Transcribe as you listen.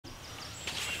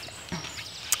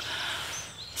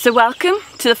So welcome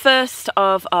to the first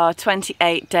of our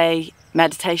 28-day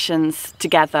meditations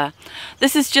together.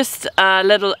 This is just a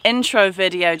little intro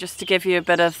video just to give you a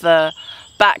bit of the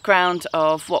background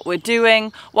of what we're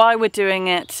doing, why we're doing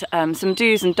it, some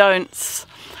do's and don'ts,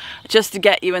 just to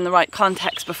get you in the right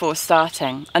context before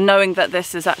starting and knowing that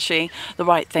this is actually the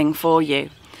right thing for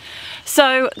you.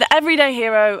 So the Everyday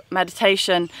Hero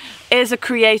meditation is a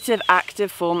creative,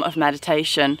 active form of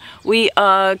meditation. We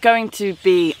are going to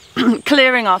be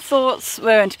clearing our thoughts.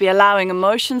 We're going to be allowing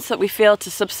emotions that we feel to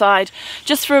subside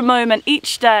just for a moment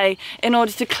each day in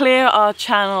order to clear our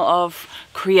channel of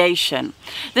creation.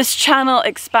 This channel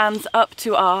expands up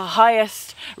to our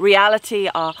highest reality,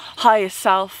 our highest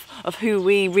self of who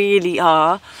we really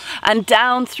are, and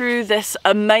down through this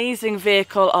amazing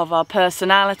vehicle of our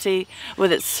personality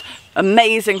with its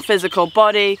amazing physical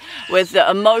body, with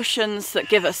the emotions that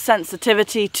give us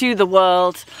sensitivity to the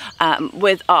world,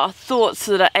 with our thoughts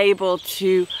that are able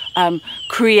to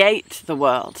create the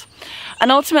world. And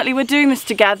ultimately we're doing this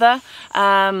together.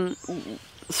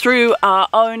 Through our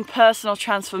own personal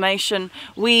transformation,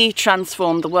 we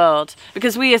transform the world,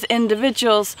 because we as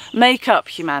individuals make up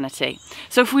humanity.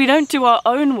 So if we don't do our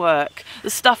own work, the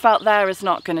stuff out there is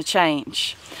not going to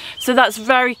change. So that's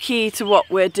very key to what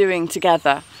we're doing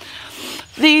together.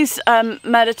 These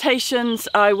meditations,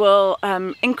 I will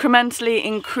incrementally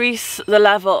increase the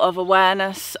level of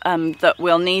awareness that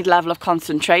we'll need, level of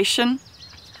concentration.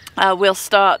 We'll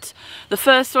start the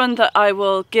first one that I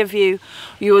will give you,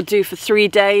 you will do for 3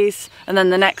 days, and then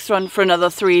the next one for another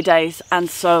 3 days, and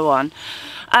so on.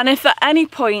 And if at any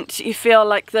point you feel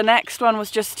like the next one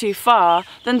was just too far,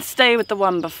 then stay with the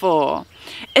one before.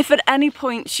 If at any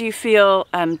point you feel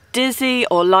dizzy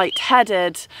or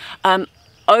lightheaded,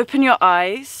 open your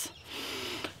eyes,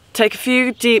 take a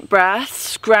few deep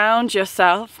breaths, ground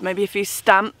yourself, maybe a few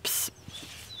stamps,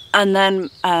 and then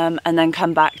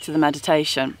come back to the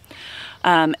meditation.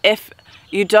 If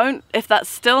that's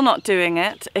still not doing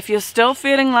it, if you're still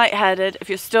feeling lightheaded, if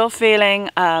you're still feeling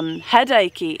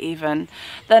headachy even,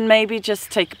 then maybe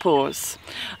just take a pause.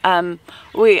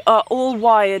 We are all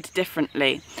wired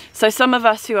differently. So some of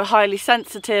us who are highly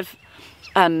sensitive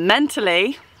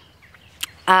mentally,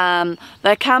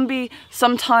 there can be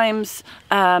sometimes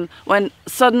when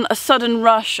a sudden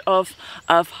rush of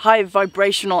high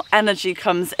vibrational energy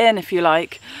comes in, if you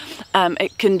like,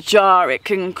 it can jar, it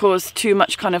can cause too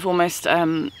much kind of almost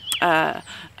an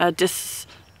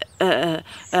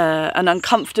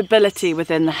uncomfortability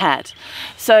within the head.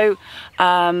 So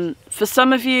for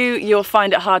some of you, you'll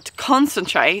find it hard to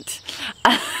concentrate,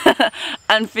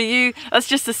 and for you, that's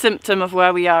just a symptom of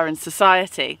where we are in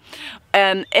society.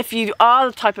 If you are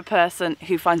the type of person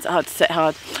who finds it hard to sit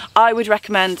hard, I would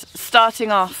recommend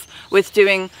starting off with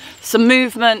doing some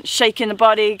movement, shaking the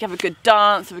body, have a good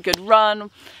dance, have a good run,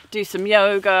 do some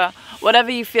yoga, whatever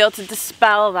you feel to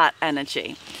dispel that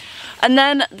energy. And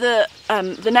then the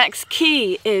next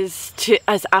key is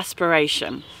as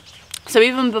aspiration. So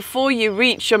even before you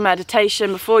reach your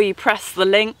meditation, before you press the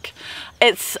link,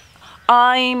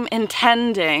 I'm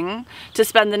intending to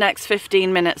spend the next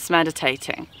 15 minutes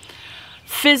meditating.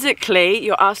 Physically,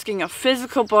 you're asking your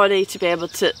physical body to be able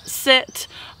to sit,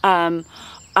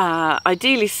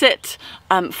 ideally sit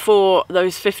for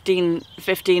those 15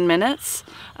 minutes.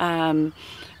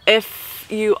 If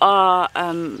you are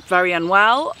very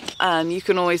unwell, you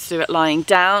can always do it lying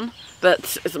down,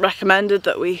 but it's recommended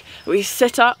that we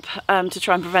sit up to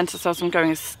try and prevent ourselves from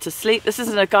going to sleep. This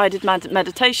isn't a guided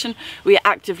meditation, we are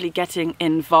actively getting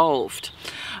involved.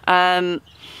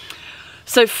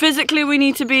 So physically we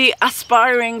need to be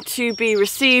aspiring to be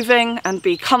receiving and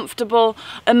be comfortable.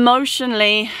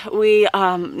 Emotionally we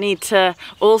need to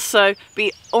also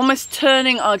be almost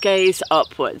turning our gaze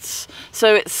upwards.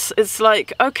 So it's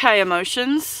like, okay,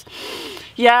 emotions,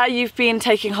 yeah, you've been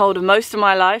taking hold of most of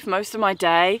my life, most of my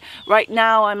day. Right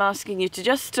now I'm asking you to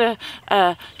just to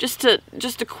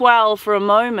quell for a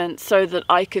moment, so that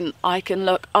I can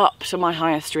look up to my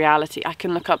highest reality. I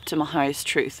can look up to my highest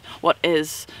truth. What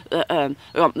is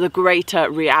the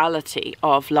greater reality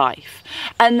of life?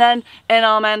 And then in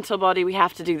our mental body we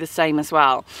have to do the same as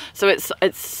well. So it's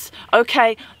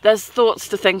okay, there's thoughts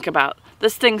to think about,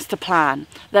 there's things to plan,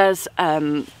 there's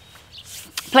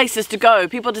places to go,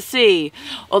 people to see,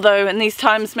 although in these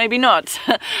times maybe not.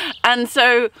 And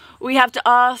so we have to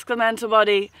ask the mental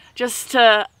body just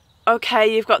to,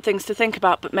 okay, you've got things to think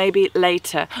about, but maybe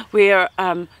later. We are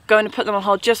going to put them on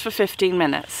hold just for 15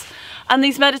 minutes. And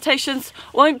these meditations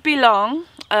won't be long,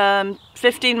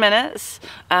 15 minutes.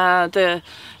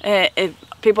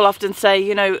 People often say,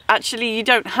 you know, actually you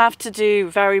don't have to do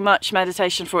very much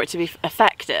meditation for it to be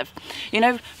effective. You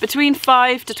know, between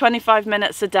 5 to 25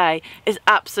 minutes a day is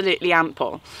absolutely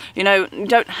ample. You know, you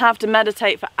don't have to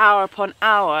meditate for hour upon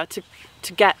hour to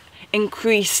get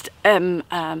increased benefits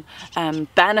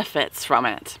from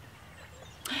it.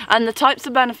 And the types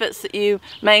of benefits that you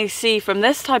may see from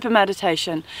this type of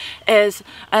meditation is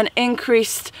an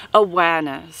increased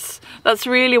awareness. That's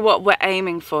really what we're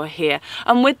aiming for here.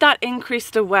 And with that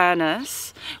increased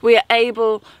awareness, we are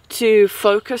able to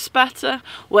focus better.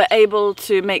 We're able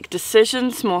to make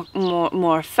decisions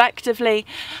more effectively.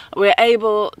 We're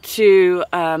able to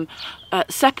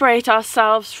separate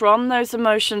ourselves from those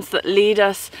emotions that lead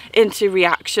us into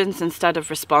reactions instead of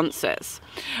responses.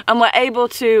 And we're able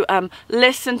to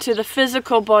listen to the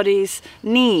physical body's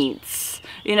needs,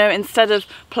 you know, instead of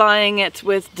plying it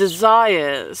with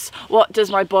desires. What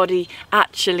does my body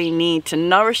actually need to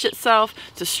nourish itself,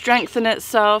 to strengthen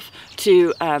itself,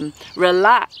 to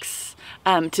relax,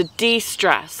 to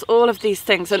de-stress, all of these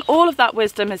things, and all of that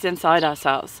wisdom is inside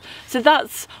ourselves. So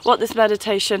that's what this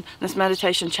meditation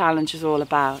challenge is all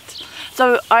about.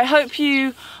 So I hope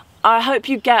you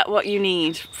get what you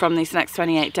need from these next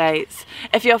 28 days.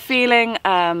 If you're feeling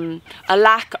a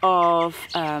lack of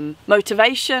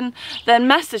motivation, then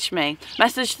message me,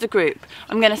 message the group.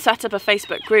 I'm going to set up a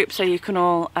Facebook group so you can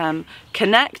all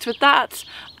connect with that.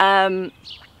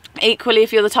 Equally,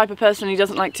 if you're the type of person who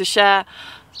doesn't like to share,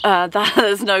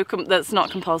 that's not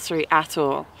compulsory at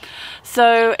all.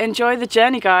 So enjoy the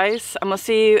journey, guys, and we'll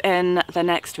see you in the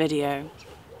next video.